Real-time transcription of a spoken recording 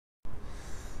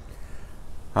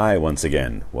Hi, once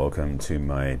again. Welcome to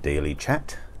my daily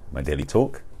chat, my daily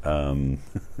talk. This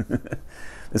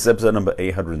is episode number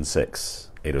 806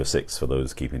 for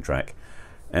those keeping track.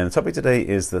 And the topic today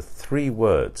is the 3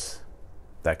 words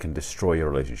that can destroy your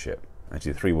relationship.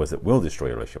 Actually, 3 words that will destroy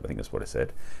your relationship. I think that's what I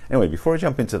said. Anyway, before I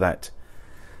jump into that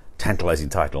tantalizing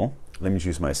title, let me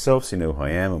introduce myself so you know who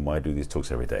I am and why I do these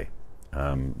talks every day.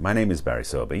 My name is Barry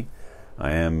Selby.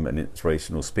 I am an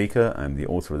inspirational speaker. I'm the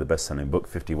author of the best-selling book,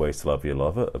 50 Ways to Love Your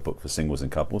Lover, a book for singles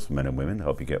and couples, for men and women, to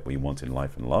help you get what you want in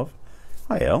life and love.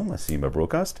 Hi, Elle. I see you in my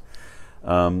broadcast.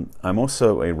 I'm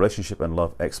also a relationship and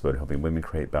love expert, helping women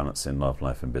create balance in love,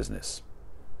 life, and business.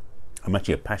 I'm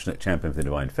actually a passionate champion for the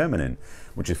divine feminine,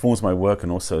 which informs my work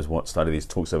and also is what started these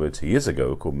talks over 2 years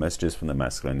ago, called Messages from the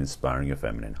Masculine, Inspiring Your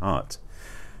Feminine Heart.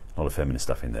 A lot of feminine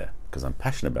stuff in there, because I'm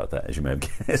passionate about that, as you may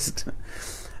have guessed.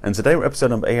 And today we're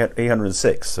episode number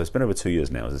 806, so it's been over 2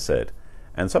 years now, as I said.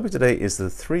 And the topic today is the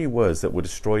 3 words that will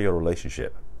destroy your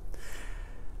relationship.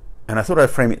 And I thought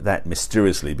I'd frame it that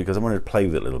mysteriously because I wanted to play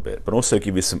with it a little bit, but also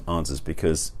give you some answers,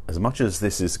 because as much as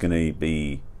this is going to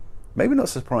be maybe not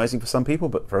surprising for some people,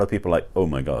 but for other people like, oh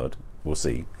my God, we'll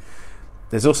see.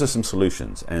 There's also some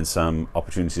solutions and some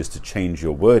opportunities to change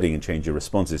your wording and change your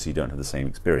responses so you don't have the same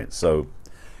experience. So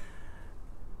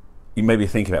you may be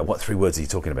thinking about, what 3 words are you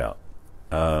talking about?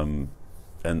 And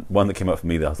one that came up for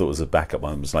me that I thought was a backup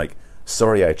one was like,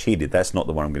 sorry I cheated. That's not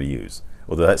the one I'm going to use.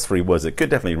 Although that's 3 words that could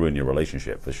definitely ruin your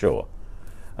relationship for sure.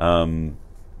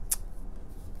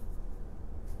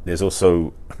 There's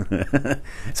also,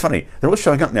 it's funny, they're all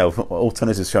showing up now,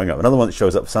 alternatives showing up. Another one that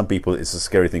shows up for some people, it's a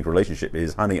scary thing for a relationship,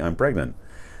 is honey, I'm pregnant.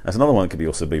 That's another one that could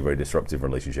also be a very disruptive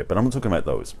relationship. But I'm not talking about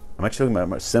those. I'm actually talking about a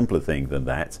much simpler thing than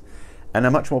that. And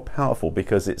they're much more powerful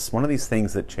because it's one of these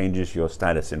things that changes your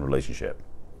status in relationship.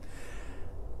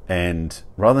 And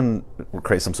rather than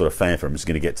create some sort of fanfare, I'm just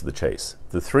going to get to the chase.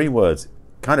 The 3 words,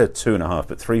 kind of 2.5,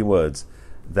 but 3 words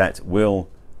that will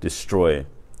destroy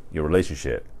your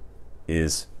relationship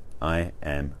is, I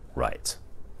am right.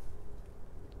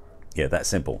 Yeah, that's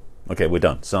simple. Okay, we're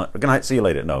done. So, good night, see you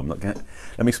later. No, I'm not going to.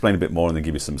 Let me explain a bit more and then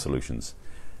give you some solutions.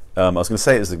 I was going to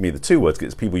say it's going to be the 2 words,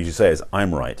 because people usually say is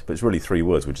I'm right, but it's really 3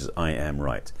 words, which is I am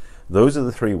right. Those are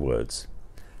the 3 words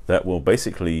that will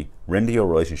basically render your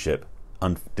relationship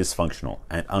dysfunctional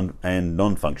and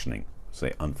non-functioning.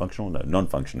 Say unfunctional? No,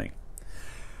 non-functioning.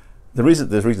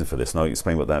 There's reason for this, and I'll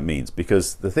explain what that means.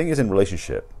 Because the thing is, in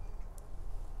relationship,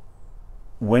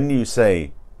 when you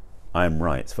say I'm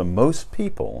right, for most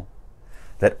people,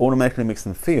 that automatically makes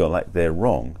them feel like they're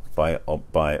wrong by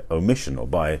omission or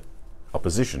by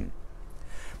opposition.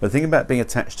 But the thing about being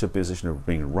attached to a position of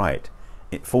being right,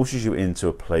 it forces you into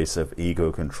a place of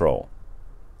ego control.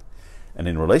 And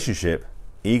in relationship,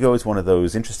 ego is one of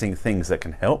those interesting things that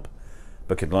can help,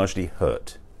 but can largely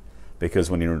hurt. Because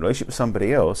when you're in a relationship with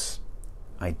somebody else,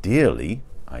 ideally,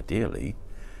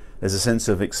 there's a sense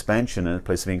of expansion and a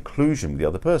place of inclusion with the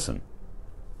other person.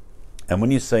 And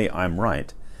when you say I'm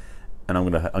right, and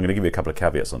I'm going to give you a couple of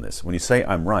caveats on this. When you say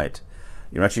I'm right,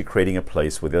 you're actually creating a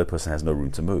place where the other person has no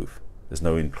room to move. There's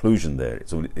no inclusion there.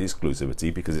 It's all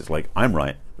exclusivity, because it's like I'm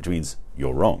right, which means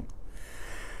you're wrong.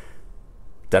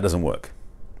 That doesn't work.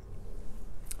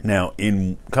 Now,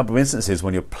 in a couple of instances,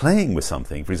 when you're playing with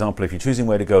something, for example, if you're choosing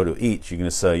where to go to eat, you're going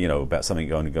to say, about something,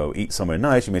 going to go eat somewhere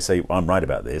nice, you may say, well, I'm right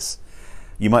about this.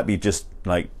 You might be just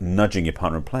like nudging your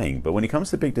partner and playing. But when it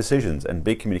comes to big decisions and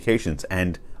big communications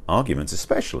and arguments,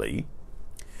 especially,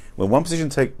 when one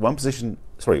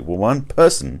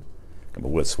person, get my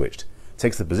words switched,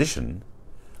 takes the position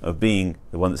of being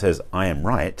the one that says, I am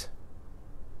right,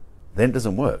 then it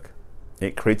doesn't work.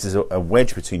 It creates a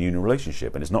wedge between you and a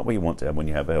relationship, and it's not what you want to have when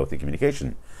you have a healthy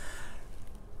communication.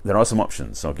 There are some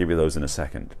options. I'll give you those in a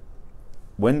second.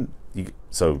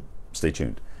 So stay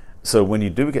tuned. So when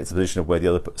you do get to the position of where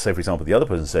say for example, the other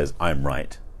person says, I am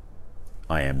right,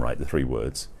 the 3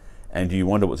 words, and you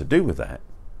wonder what to do with that,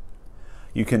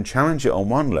 you can challenge it on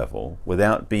one level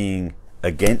without being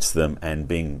against them and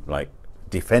being like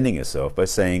defending yourself by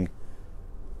saying,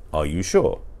 are you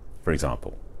sure? For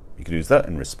example, you can use that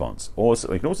in response. Or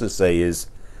you can also say is,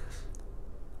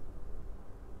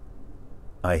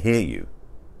 I hear you.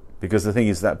 Because the thing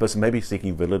is, that person may be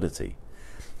seeking validity.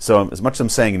 So as much as I'm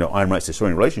saying, I'm right,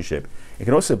 destroying a relationship, it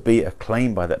can also be a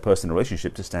claim by that person in a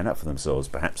relationship to stand up for themselves,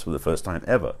 perhaps for the first time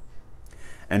ever.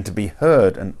 And to be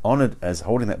heard and honored as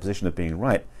holding that position of being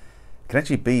right can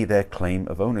actually be their claim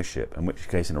of ownership, in which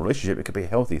case in a relationship it could be a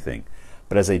healthy thing.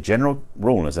 But as a general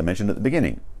rule, as I mentioned at the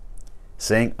beginning,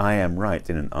 saying I am right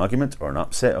in an argument or an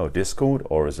upset or discord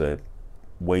or as a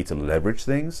way to leverage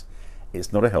things,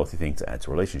 it's not a healthy thing to add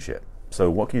to a relationship. So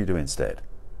what can you do instead?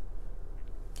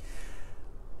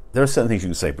 there are certain things you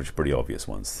can say which are pretty obvious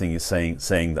ones. Things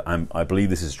saying that I believe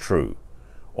this is true,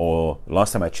 or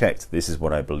last time I checked, this is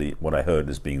what I believe, what I heard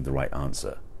as being the right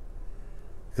answer.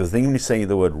 Because the thing when you say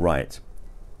the word right,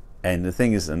 and the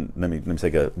thing is, and let me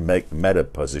take a meta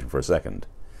position for a second.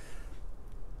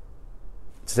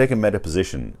 To take a meta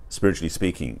position, spiritually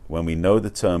speaking, when we know the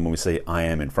term, when we say I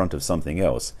am in front of something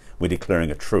else, we're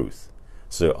declaring a truth.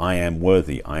 So I am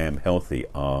worthy, I am healthy,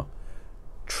 are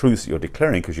truths you're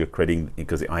declaring because you're creating,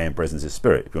 because the I am presence is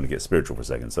spirit, if you want to get spiritual for a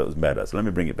second. So that was meta. So let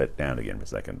me bring it back down again for a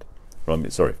second.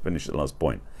 Sorry, finish the last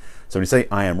point. So when you say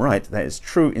I am right, that is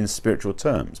true in spiritual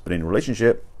terms, but in a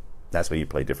relationship, that's where you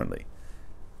play differently,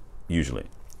 usually.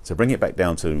 So bring it back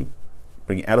down to,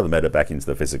 bring it out of the meta back into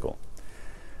the physical.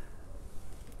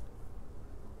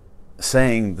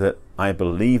 Saying that I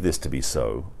believe this to be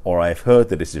so, or I've heard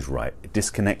that this is right, it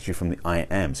disconnects you from the I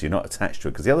am, so you're not attached to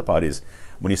it. Because the other part is,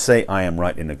 when you say I am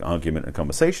right in an argument and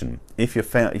conversation, if you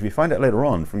find out later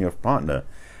on from your partner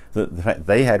that the fact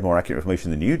they had more accurate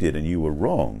information than you did and you were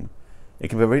wrong, it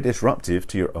can be very disruptive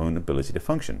to your own ability to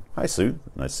function. Hi Sue,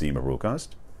 nice to see you in my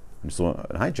broadcast.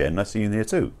 Hi Jen, nice to see you in here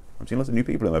too. I'm seeing lots of new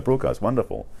people in my broadcast,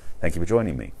 wonderful. Thank you for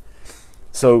joining me.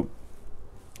 So,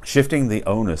 shifting the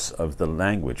onus of the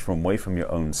language from away from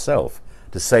your own self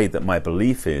to say that my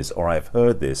belief is, or I've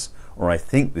heard this, or I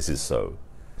think this is so,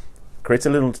 creates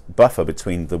a little buffer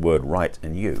between the word right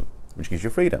and you, which gives you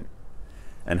freedom.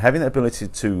 And having the ability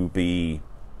to be,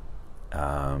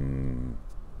 what's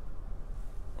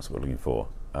what we're looking for,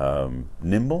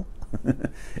 nimble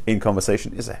in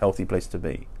conversation is a healthy place to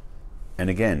be. And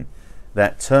again,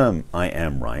 that term I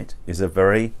am right is a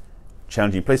very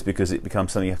challenging place because it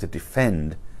becomes something you have to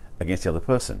defend against the other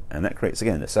person, and that creates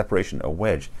again a separation, a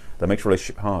wedge that makes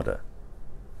relationship harder.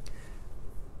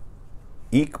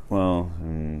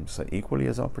 Say equally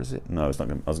as opposite? No, it's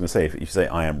not. I was going to say, if you say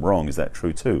I am wrong, is that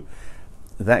true too?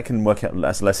 That can work out.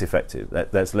 That's less effective.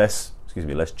 That's less,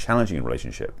 less challenging in a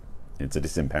relationship. It's a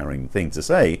disempowering thing to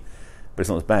say, but it's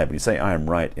not as bad. When you say I am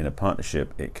right in a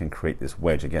partnership, it can create this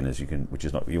wedge again, which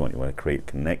is not what you want. You want to create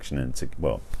connection and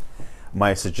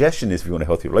my suggestion is, if you want a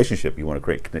healthy relationship, you want to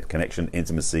create connection,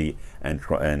 intimacy,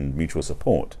 and mutual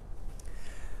support.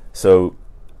 So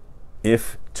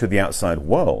if to the outside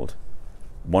world,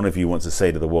 one of you wants to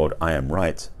say to the world, I am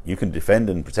right, you can defend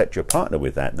and protect your partner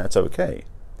with that, and that's okay.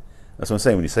 That's what I'm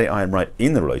saying. When you say I am right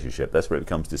in the relationship, that's where it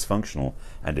becomes dysfunctional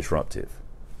and disruptive.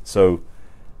 So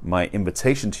my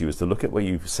invitation to you is to look at where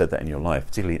you've said that in your life,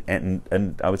 particularly,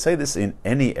 and I would say this in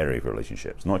any area of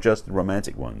relationships, not just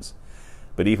romantic ones,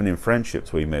 but even in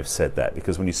friendships where you may have said that.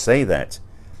 Because when you say that,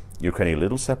 you're creating a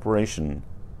little separation,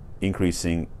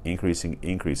 increasing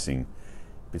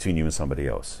between you and somebody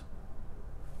else.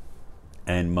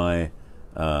 And my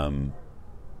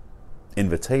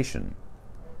invitation,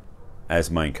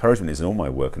 as my encouragement is in all my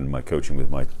work and my coaching with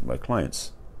my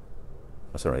clients.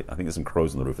 Oh, sorry, I think there's some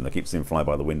crows on the roof and they keep seeing fly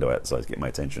by the window outside to get my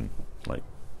attention. Like,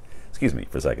 excuse me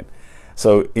for a second.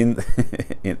 So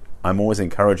I'm always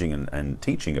encouraging and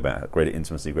teaching about greater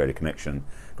intimacy, greater connection,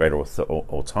 greater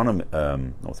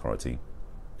authenticity,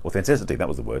 that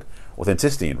was the word,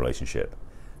 authenticity in relationship.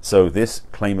 So this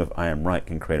claim of I am right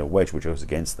can create a wedge which goes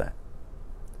against that.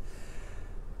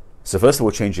 So first of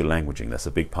all, change your languaging. That's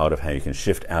a big part of how you can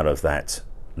shift out of that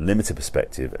limited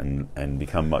perspective and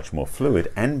become much more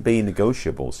fluid and be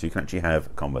negotiable. So you can actually have a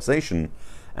conversation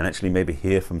and actually maybe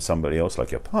hear from somebody else,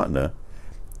 like your partner,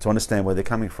 to understand where they're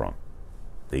coming from.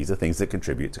 These are things that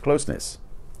contribute to closeness.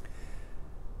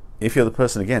 If you're the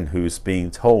person, again, who's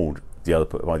being told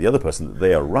by the other person that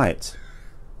they are right,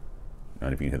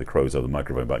 and if you can hear the crows over the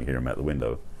microphone, but I can hear them out the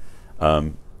window,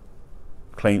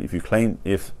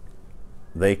 if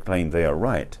they claim they are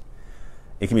right,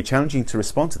 it can be challenging to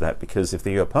respond to that, because if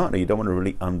they're your partner, you don't want to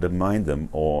really undermine them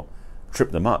or trip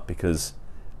them up because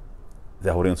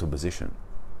they're holding on to a position.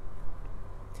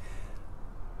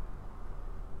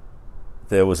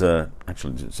 There was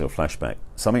actually a flashback.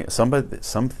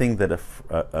 Something that a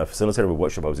facilitator of a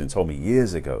workshop I was in told me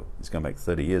years ago. It's going back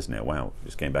 30 years now. Wow,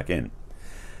 just came back in.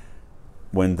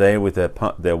 When they were with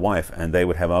their wife, and they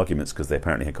would have arguments because they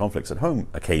apparently had conflicts at home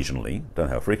occasionally. Don't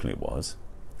know how frequently it was.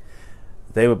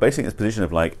 They were basically in this position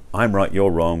of like, I'm right,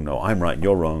 you're wrong. No, I'm right,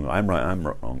 you're wrong. I'm right, I'm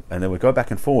wrong. And they would go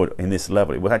back and forward in this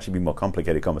level. It would actually be a more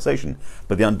complicated conversation,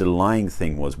 but the underlying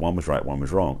thing was one was right, one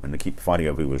was wrong, and they keep fighting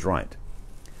over who was right.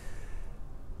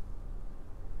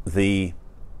 The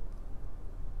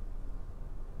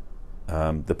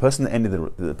person that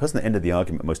ended the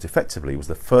argument most effectively was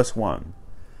the first one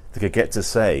that could get to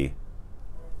say,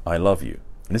 "I love you."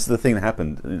 And this is the thing that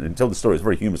happened. And tell the story. It's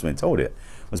very humorous when he told it.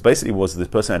 Was this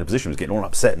person had a position, was getting all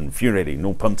upset and infuriated and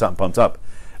all pumped up,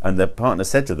 and their partner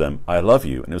said to them, "I love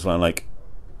you," and it was like,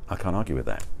 I can't argue with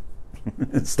that.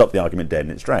 Stop the argument dead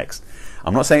in its tracks.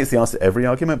 I'm not saying it's the answer to every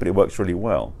argument, but it works really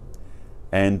well.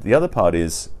 And the other part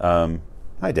is,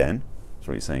 hi Dan, that's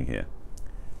what you're saying here.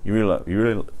 You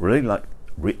really like.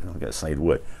 I'm going to say the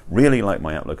word. Really like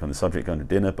my outlook on the subject going to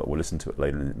dinner, but we'll listen to it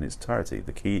later in its entirety.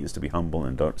 The key is to be humble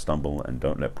and don't stumble and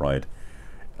don't let pride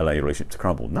allow your relationship to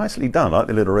crumble. Nicely done. I like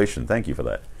the alliteration. Thank you for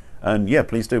that. And yeah,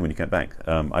 please do when you get back.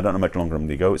 I don't know how much longer I'm going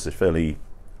to go. It's a fairly,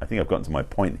 I think I've gotten to my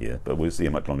point here, but we'll see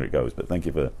how much longer it goes. But thank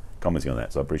you for commenting on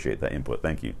that. So I appreciate that input.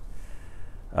 Thank you.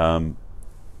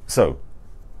 So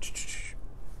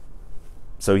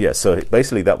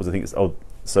basically that was the thing.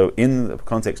 So in the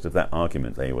context of that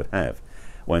argument they would have,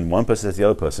 when one person says to the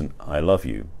other person, "I love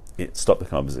you," it stopped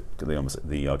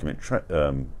the argument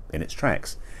in its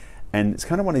tracks. And it's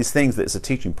kind of one of these things that's a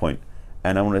teaching point.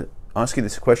 And I want to ask you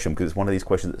this question, because it's one of these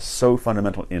questions that's so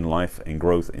fundamental in life and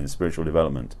growth in spiritual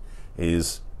development,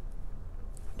 is,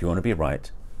 do you want to be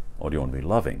right, or do you want to be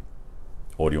loving?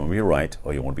 Or do you want to be right,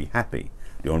 or you want to be happy?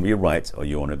 Do you want to be right, or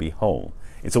you want to be whole?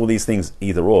 It's all these things,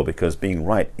 either or, because being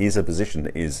right is a position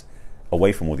that is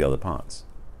away from all the other parts.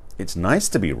 It's nice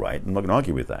to be right, I'm not going to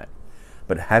argue with that,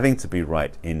 but having to be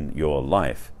right in your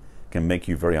life can make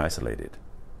you very isolated.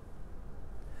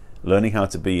 Learning how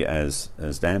to be, as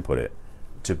Dan put it,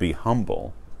 to be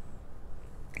humble,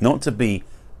 not to be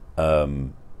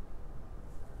what's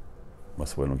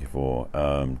the word I'm looking for,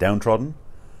 downtrodden,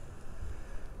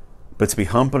 but to be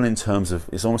humble in terms of,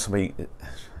 it's almost something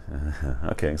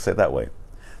okay, say it that way,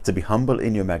 to be humble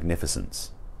in your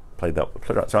magnificence. Play that,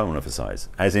 so I want to emphasize,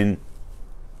 as in,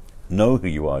 know who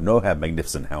you are, know how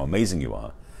magnificent, how amazing you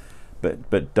are,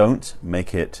 but don't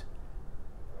make it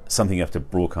something you have to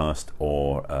broadcast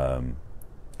or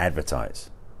advertise.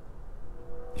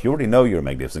 If you already know you're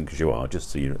magnificent, because you are, just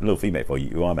so you, a little feedback for you,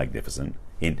 you are magnificent,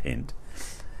 hint hint,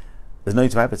 there's no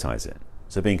need to advertise it.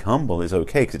 So being humble is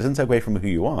okay, because it doesn't take away from who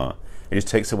you are, it just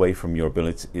takes away from your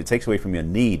ability, it takes away from your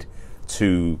need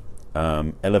to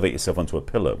elevate yourself onto a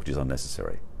pillar, which is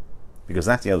unnecessary. Because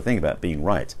that's the other thing about being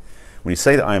right. When you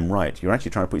say that I am right, you're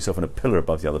actually trying to put yourself on a pillar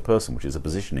above the other person, which is a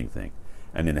positioning thing.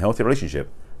 And in a healthy relationship,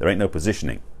 there ain't no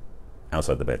positioning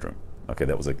outside the bedroom. Okay,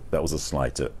 that was a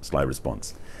sly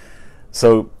response.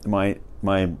 So my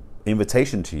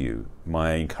invitation to you,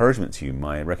 my encouragement to you,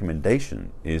 my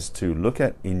recommendation is to look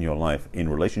at in your life, in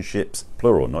relationships,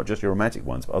 plural, not just your romantic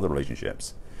ones, but other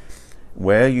relationships,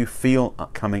 where you feel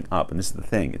coming up, and this is the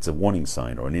thing, it's a warning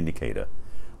sign or an indicator.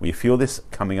 When you feel this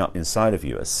coming up inside of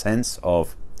you, a sense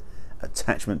of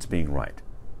attachment to being right,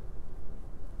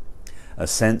 a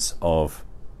sense of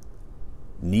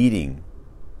needing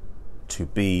to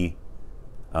be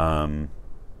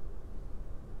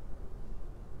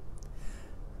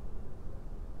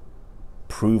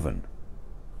proven.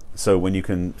 So when you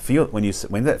can feel,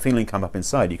 when that feeling come up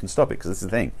inside, you can stop it, because this is the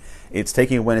thing, it's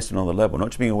taking awareness to another level, not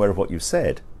just being aware of what you've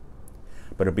said,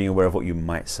 but of being aware of what you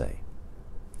might say.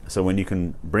 So when you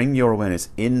can bring your awareness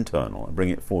internal and bring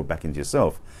it forward back into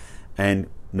yourself, and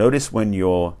notice when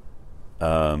you're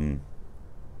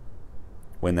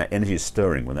when that energy is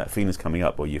stirring, when that feeling is coming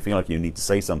up, or you feel like you need to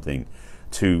say something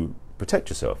to protect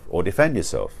yourself or defend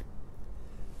yourself,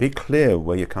 be clear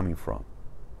where you're coming from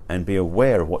and be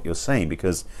aware of what you're saying,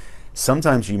 because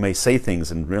sometimes you may say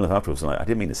things and realize afterwards, like, I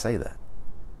didn't mean to say that,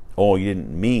 or you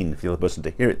didn't mean for the other person to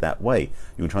hear it that way,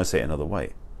 you can try to say it another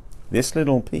way. This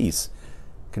little piece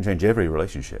can change every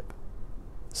relationship.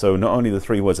 So not only the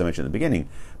 3 words I mentioned at the beginning,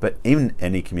 but even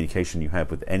any communication you have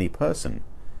with any person,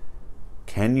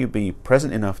 can you be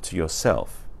present enough to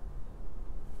yourself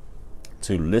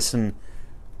to listen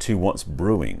to what's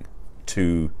brewing,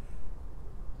 to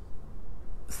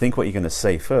think what you're going to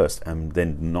say first, and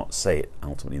then not say it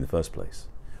ultimately in the first place.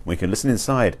 When you can listen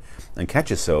inside and catch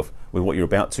yourself with what you're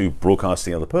about to broadcast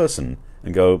to the other person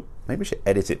and go, maybe I should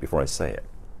edit it before I say it.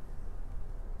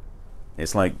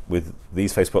 It's like with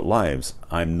these Facebook Lives,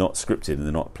 I'm not scripted and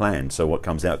they're not planned, so what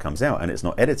comes out, and it's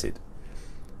not edited.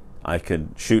 I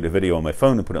can shoot a video on my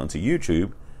phone and put it onto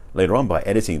YouTube later on by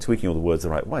editing and tweaking all the words the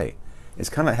right way. It's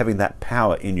kind of like having that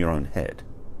power in your own head.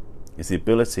 It's the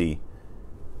ability,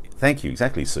 thank you,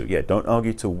 exactly, Sue. Yeah, don't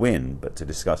argue to win, but to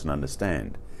discuss and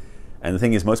understand. And the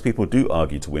thing is, most people do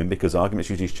argue to win, because arguments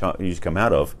usually come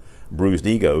out of bruised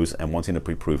egos and wanting to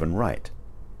be proven right.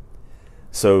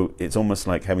 So it's almost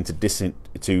like having to diffuse,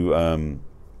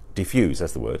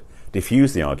 that's the word,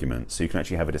 diffuse the argument, so you can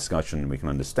actually have a discussion and we can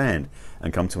understand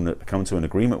and come to an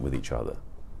agreement with each other.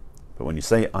 But when you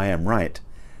say I am right,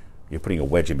 you're putting a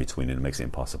wedge in between it and it makes it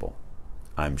impossible.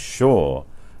 I'm sure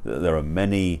that there are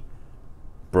many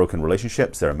broken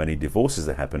relationships, there are many divorces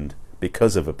that happened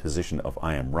because of a position of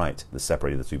I am right that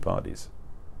separated the two parties.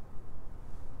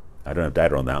 I don't have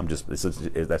data on that.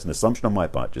 That's an assumption on my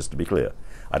part, just to be clear.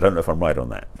 I don't know if I'm right on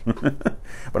that.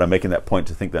 But I'm making that point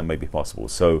to think that may be possible.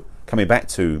 So coming back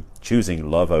to choosing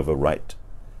love over right,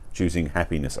 choosing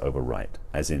happiness over right,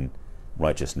 as in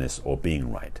righteousness or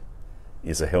being right,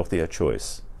 is a healthier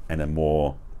choice and a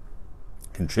more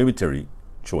contributory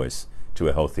choice to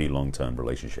a healthy long-term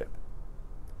relationship.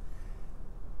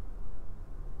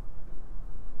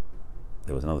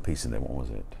 There was another piece in there. What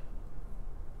was it?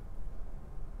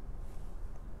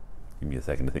 Give me a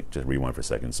second to think. Just rewind for a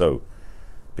second. So,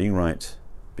 being right,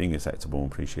 being acceptable,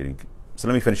 appreciating. So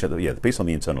let me finish up the piece on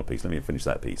the internal piece. Let me finish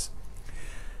that piece.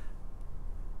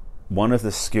 One of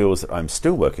the skills that I'm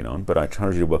still working on, but I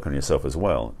encourage you to work on yourself as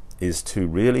well, is to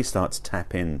really start to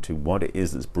tap into what it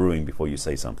is that's brewing before you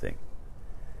say something.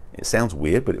 It sounds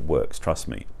weird, but it works. Trust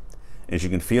me. As you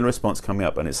can feel a response coming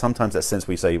up, and it's sometimes that sense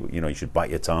we say, you should bite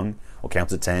your tongue or count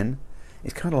to 10.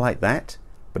 It's kind of like that,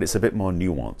 but it's a bit more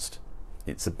nuanced.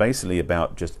 It's basically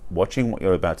about just watching what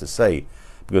you're about to say,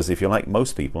 because if you're like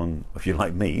most people, and if you're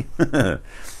like me,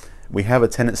 we have a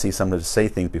tendency sometimes to say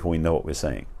things before we know what we're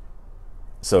saying.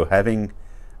 So and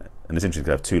it's interesting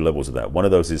to have two levels of that. One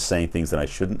of those is saying things that I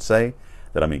shouldn't say,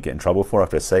 that I may get in trouble for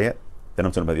after I say it. Then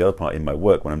I'm talking about the other part in my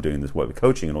work, when I'm doing this work with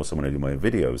coaching and also when I do my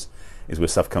videos, is where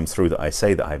stuff comes through that I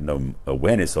say that I have no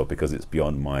awareness of because it's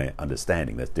beyond my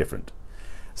understanding. That's different.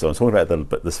 So I'm talking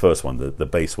about this first one, the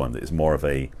base one, that is more of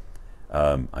a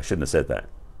I shouldn't have said that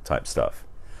type stuff.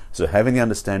 So having the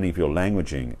understanding of your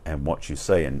languaging and what you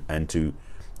say, and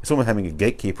it's almost having a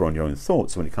gatekeeper on your own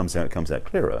thoughts. When it comes out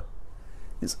clearer.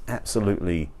 It's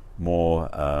absolutely more,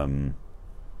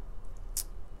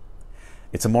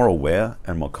 it's a more aware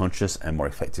and more conscious and more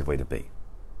effective way to be.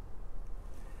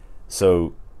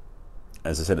 So,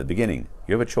 as I said at the beginning,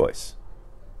 you have a choice.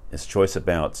 It's a choice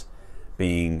about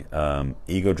being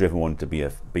ego-driven, wanting to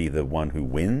be the one who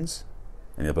wins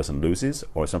and the other person loses,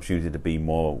 or it's an opportunity to be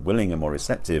more willing and more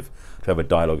receptive to have a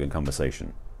dialogue and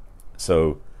conversation.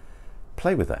 So,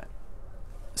 play with that.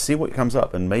 See what comes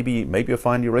up, and maybe you'll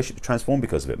find your relationship to transform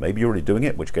because of it. Maybe you're already doing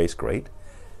it, in which case, great.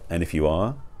 And if you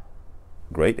are,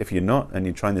 great. If you're not, and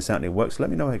you're trying this out and it works, let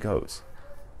me know how it goes.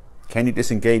 Can you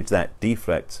disengage that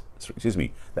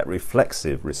that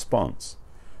reflexive response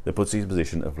that puts you in a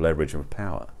position of leverage of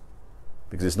power?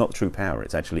 Because it's not true power,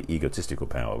 it's actually egotistical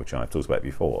power, which I've talked about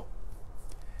before.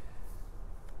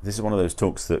 This is one of those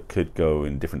talks that could go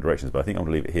in different directions, but I think I'm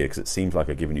going to leave it here because it seems like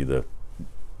I've given you the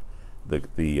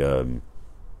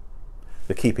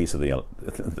key piece of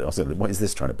what is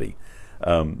this trying to be?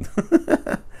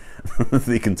 The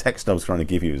context I was trying to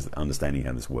give you is understanding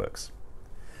how this works.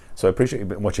 So I appreciate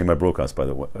you watching my broadcast, by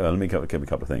the way. Let me cover a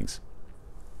couple of things.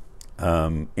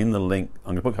 In the link, I'm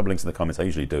going to put a couple of links in the comments. I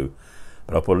usually do,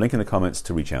 but I'll put a link in the comments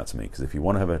to reach out to me, because if you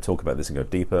want to have a talk about this and go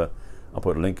deeper, I'll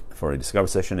put a link for a discover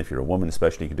session. If you're a woman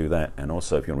especially, you can do that. And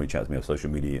also if you want to reach out to me on social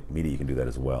media, you can do that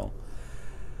as well.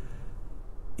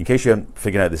 In case you haven't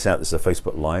figured this out, this is a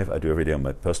Facebook Live I do every day on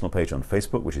my personal page on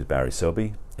Facebook, which is Barry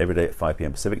Selby, every day at 5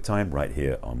 p.m. Pacific time, right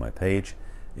here on my page.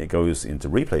 It goes into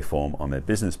replay form on my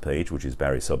business page, which is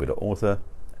barryselby.author.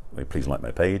 Please like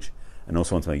my page. And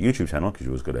also onto my YouTube channel, because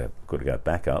you always got to get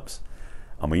backups.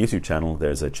 On my YouTube channel,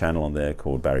 there's a channel on there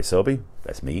called Barry Selby.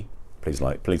 That's me. Please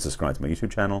subscribe to my YouTube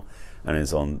channel. And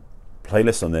there's on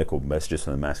playlist on there called Messages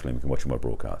from the Masculine. You can watch my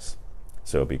broadcasts.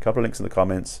 So there'll be a couple of links in the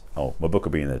comments. Oh, my book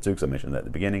will be in there too, because I mentioned that at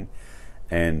the beginning.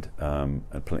 And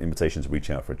invitations to reach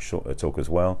out for a talk as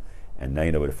well. And now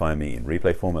you know where to find me in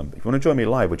replay form. And if you want to join me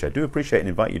live, which I do appreciate and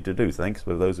invite you to do, thanks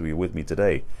for those of you with me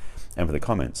today and for the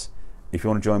comments. If you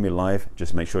want to join me live,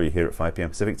 just make sure you're here at 5 p.m.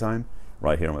 Pacific time,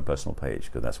 right here on my personal page,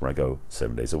 because that's where I go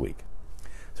 7 days a week.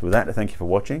 So with that, I thank you for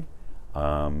watching.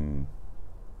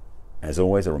 As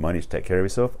always, a reminder to take care of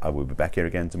yourself. I will be back here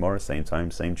again tomorrow, same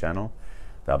time, same channel.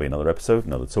 That'll be another episode,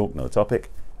 another talk, another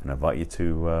topic, and I invite you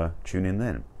to tune in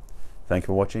then. Thank you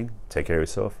for watching. Take care of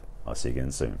yourself. I'll see you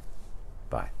again soon.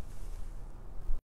 Bye.